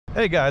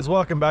Hey guys,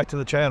 welcome back to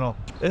the channel.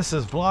 This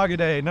is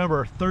vlog-a-day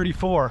number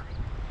 34.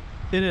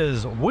 It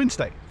is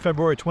Wednesday,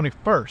 February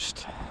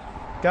 21st.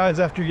 Guys,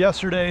 after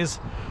yesterday's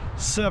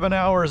 7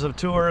 hours of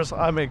tours,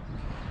 I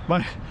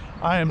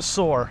am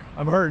sore.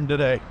 I'm hurting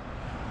today.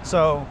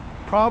 So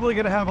probably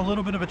gonna have a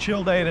little bit of a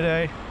chill day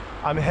today.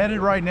 I'm headed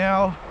right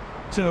now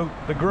to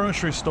the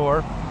grocery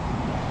store.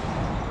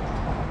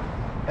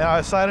 And I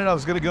decided I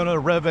was gonna go to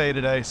Rewe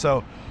today,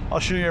 so I'll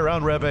show you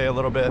around Rewe a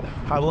little bit.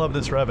 I love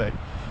this Rewe.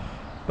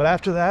 But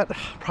after that,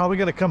 probably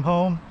gonna come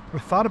home. I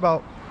thought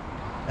about,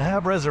 I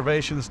have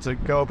reservations to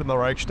go up in the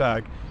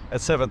Reichstag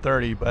at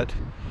 7:30, but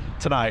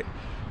tonight,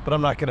 but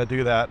I'm not gonna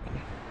do that.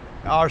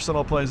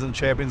 Arsenal plays in the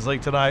Champions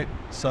League tonight,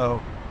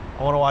 so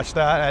I wanna watch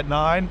that at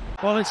 9.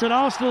 Well, it's an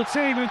Arsenal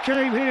team who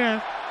came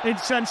here in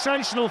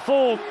sensational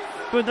form,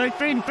 but they've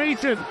been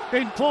beaten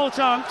in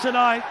Porto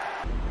tonight.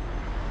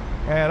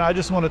 And I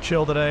just wanna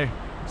chill today.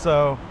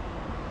 So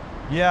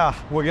yeah,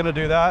 we're gonna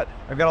do that.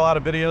 I've got a lot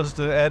of videos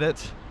to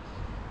edit.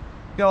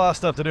 Got a lot of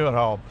stuff to do at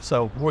home,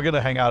 so we're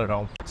gonna hang out at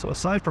home. So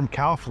aside from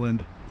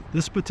Kaufland,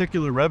 this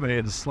particular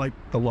Rewe is like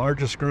the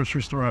largest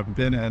grocery store I've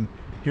been in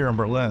here in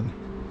Berlin.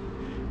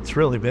 It's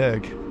really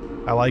big.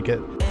 I like it.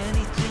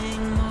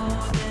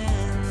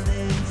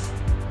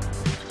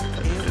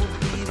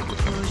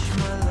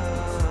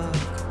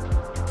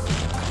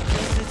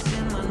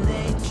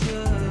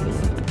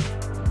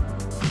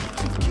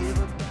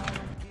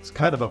 It's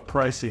kind of a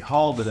pricey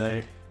haul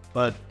today,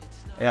 but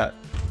yeah.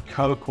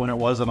 Coke when it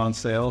wasn't on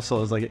sale, so it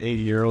was like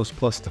 80 euros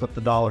plus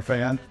the dollar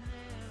fan.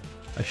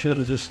 I should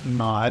have just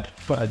not,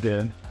 but I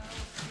did.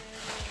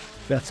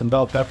 Got some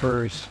bell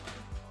peppers,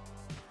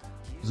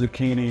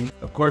 zucchini,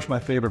 of course my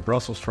favorite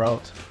Brussels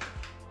sprouts,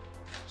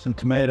 some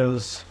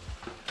tomatoes,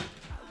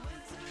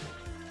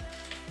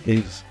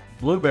 these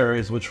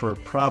blueberries, which were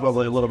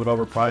probably a little bit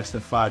overpriced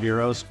at 5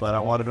 euros, but I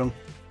wanted them.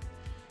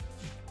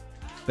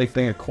 Big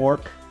thing of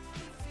cork,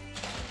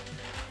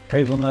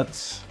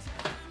 hazelnuts.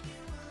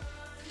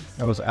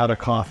 I was out of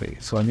coffee,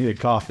 so I needed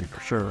coffee for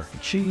sure.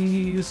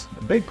 Cheese.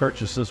 The big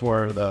purchases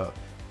were the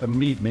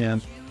meat,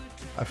 man.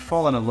 I've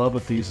fallen in love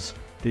with these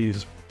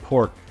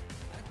pork,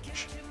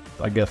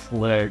 I guess,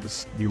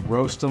 legs. You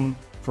roast them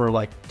for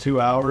like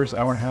 2 hours,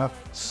 hour and a half.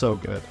 So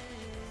good.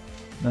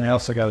 And I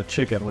also got a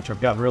chicken, which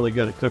I've gotten really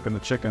good at cooking the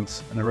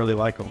chickens, and I really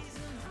like them.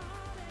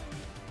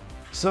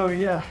 So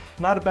yeah,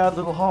 not a bad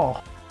little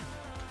haul.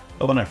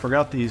 Oh, and I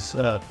forgot these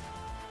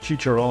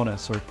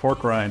chicharrones, or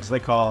pork rinds. They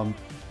call them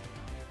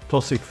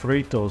tosi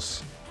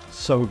fritos.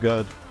 So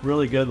good,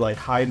 really good, like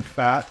high in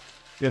fat,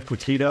 good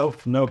potato,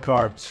 no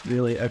carbs,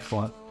 really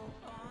excellent.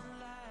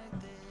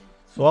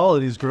 So all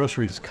of these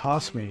groceries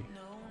cost me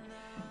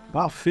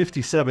about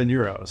 57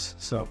 euros,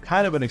 so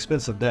kind of an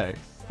expensive day,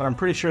 but I'm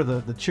pretty sure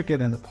the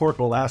chicken and the pork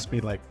will last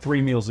me like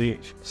 3 meals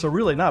each, so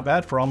really not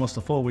bad for almost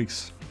a full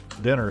week's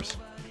dinners.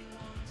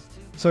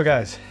 So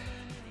guys,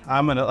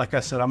 like I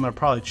said, I'm gonna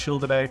probably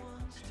chill today.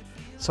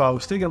 So I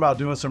was thinking about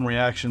doing some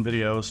reaction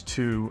videos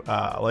to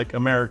like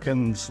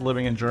Americans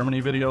living in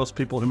Germany videos,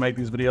 people who make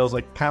these videos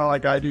like kind of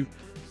like I do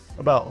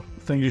about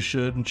things you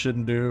should and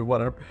shouldn't do,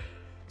 whatever.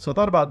 So I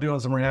thought about doing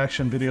some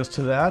reaction videos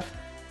to that.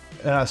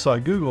 And so I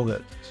Googled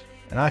it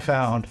and I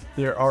found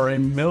there are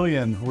 1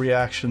 million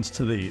reactions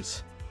to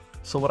these.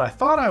 So what I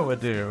thought I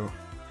would do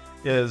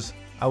is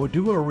I would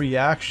do a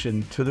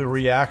reaction to the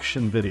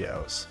reaction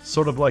videos,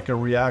 sort of like a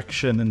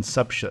reaction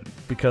inception,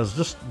 because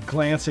just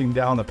glancing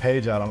down the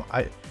page at them,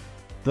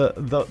 the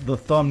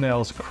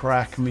thumbnails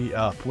crack me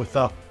up with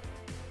the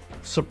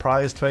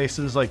surprised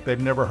faces, like they've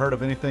never heard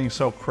of anything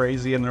so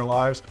crazy in their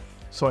lives.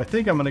 So I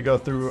think I'm going to go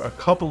through a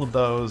couple of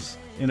those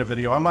in a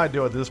video. I might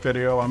do this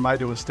video, I might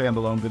do a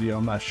standalone video,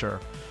 I'm not sure.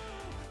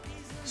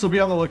 So be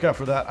on the lookout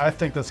for that. I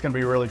think that's going to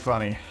be really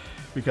funny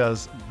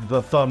because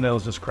the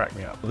thumbnails just crack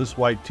me up. This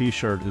white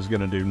t-shirt is going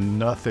to do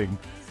nothing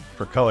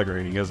for color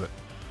grading, is it?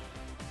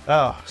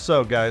 Oh,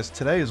 so guys,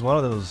 today is one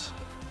of those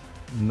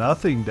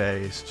nothing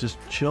days, just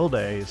chill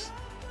days.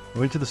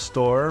 Went to the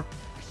store,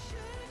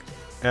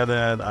 and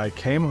then I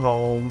came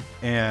home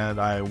and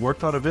I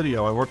worked on a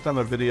video. I worked on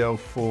a video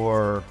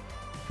for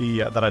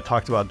the that I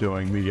talked about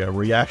doing, the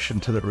reaction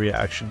to the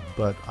reaction,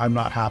 but I'm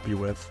not happy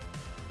with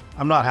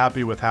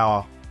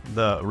how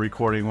the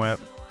recording went.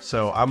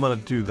 So I'm gonna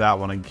do that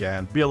one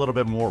again, be a little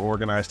bit more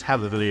organized,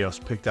 have the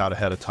videos picked out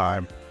ahead of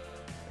time,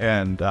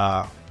 and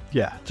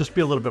yeah, just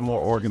be a little bit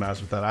more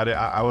organized with that.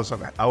 I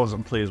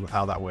wasn't pleased with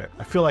how that went.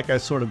 I feel like I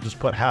sort of just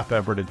put half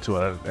effort into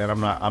it, and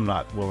I'm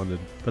not willing to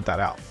put that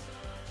out.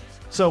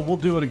 So we'll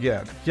do it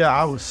again. Yeah,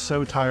 I was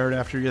so tired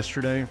after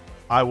yesterday.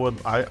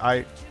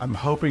 I'm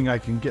hoping I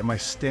can get my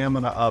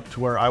stamina up to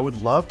where I would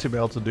love to be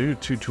able to do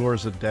 2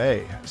 tours a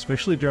day,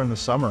 especially during the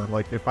summer.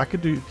 Like if I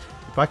could do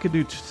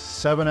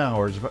 7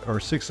 hours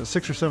or 6 or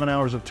 7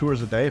 hours of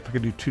tours a day, if I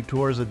could do 2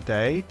 tours a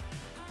day,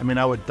 I mean,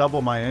 I would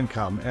double my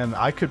income, and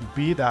I could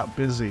be that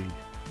busy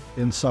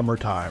in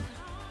summertime.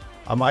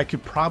 I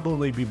could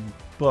probably be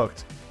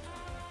booked,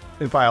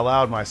 if I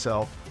allowed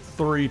myself,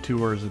 3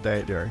 tours a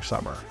day during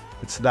summer.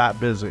 It's that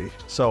busy.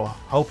 So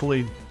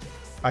hopefully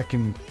I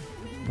can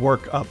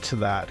work up to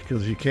that,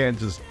 because you can't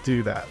just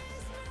do that.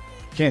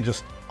 You can't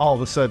just all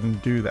of a sudden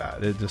do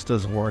that. It just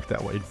doesn't work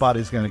that way. Your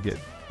body's going to get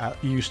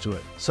used to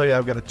it. So yeah,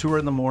 I've got a tour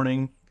in the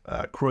morning,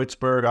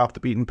 Kreuzberg off the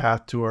beaten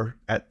path tour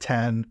at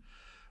 10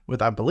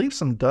 with, I believe,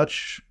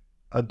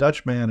 a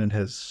Dutch man and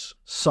his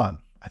son.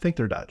 I think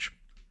they're Dutch.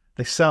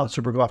 They sound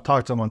super cool. I've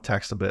talked to them on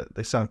text a bit.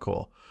 They sound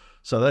cool.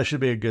 So that should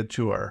be a good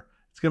tour.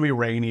 It's going to be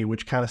rainy,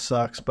 which kind of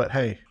sucks, but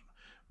hey,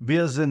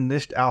 wir sind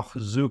nicht auch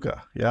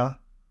Zucker, yeah?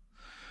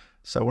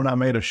 So we're not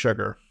made of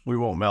sugar. We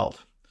won't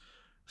melt.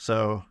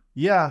 So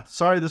yeah,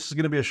 sorry this is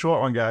going to be a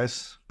short one,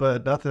 guys,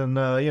 but nothing,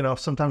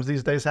 sometimes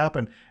these days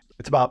happen.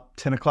 It's about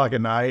 10 o'clock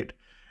at night,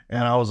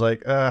 and I was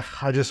like,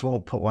 I just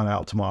won't put one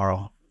out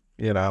tomorrow,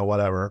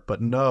 whatever.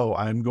 But no,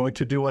 I'm going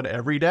to do it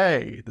every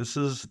day. This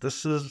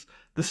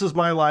is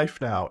my life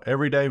now,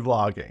 everyday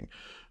vlogging.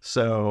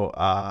 So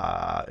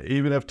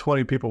even if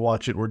 20 people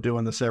watch it, we're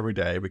doing this every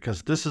day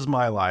because this is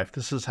my life.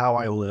 This is how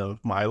I live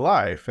my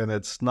life, and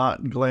it's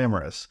not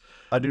glamorous.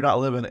 I do not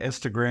live an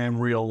Instagram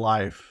real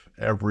life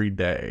every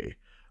day.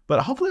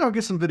 But hopefully I'll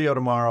get some video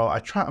tomorrow.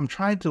 I'm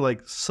trying to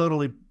like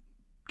subtly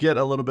get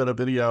a little bit of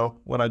video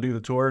when I do the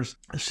tours.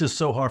 It's just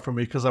so hard for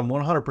me because I'm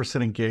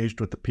 100%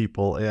 engaged with the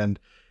people and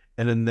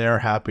in their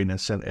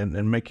happiness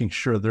and making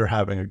sure they're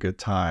having a good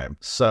time.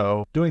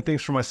 So doing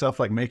things for myself,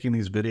 like making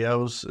these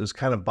videos, is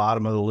kind of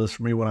bottom of the list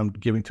for me when I'm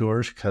giving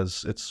tours,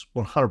 because it's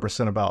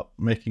 100% about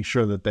making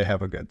sure that they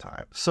have a good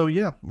time. So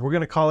yeah, we're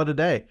going to call it a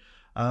day.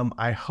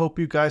 I hope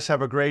you guys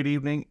have a great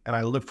evening, and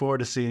I look forward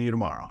to seeing you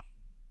tomorrow.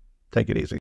 Take it easy.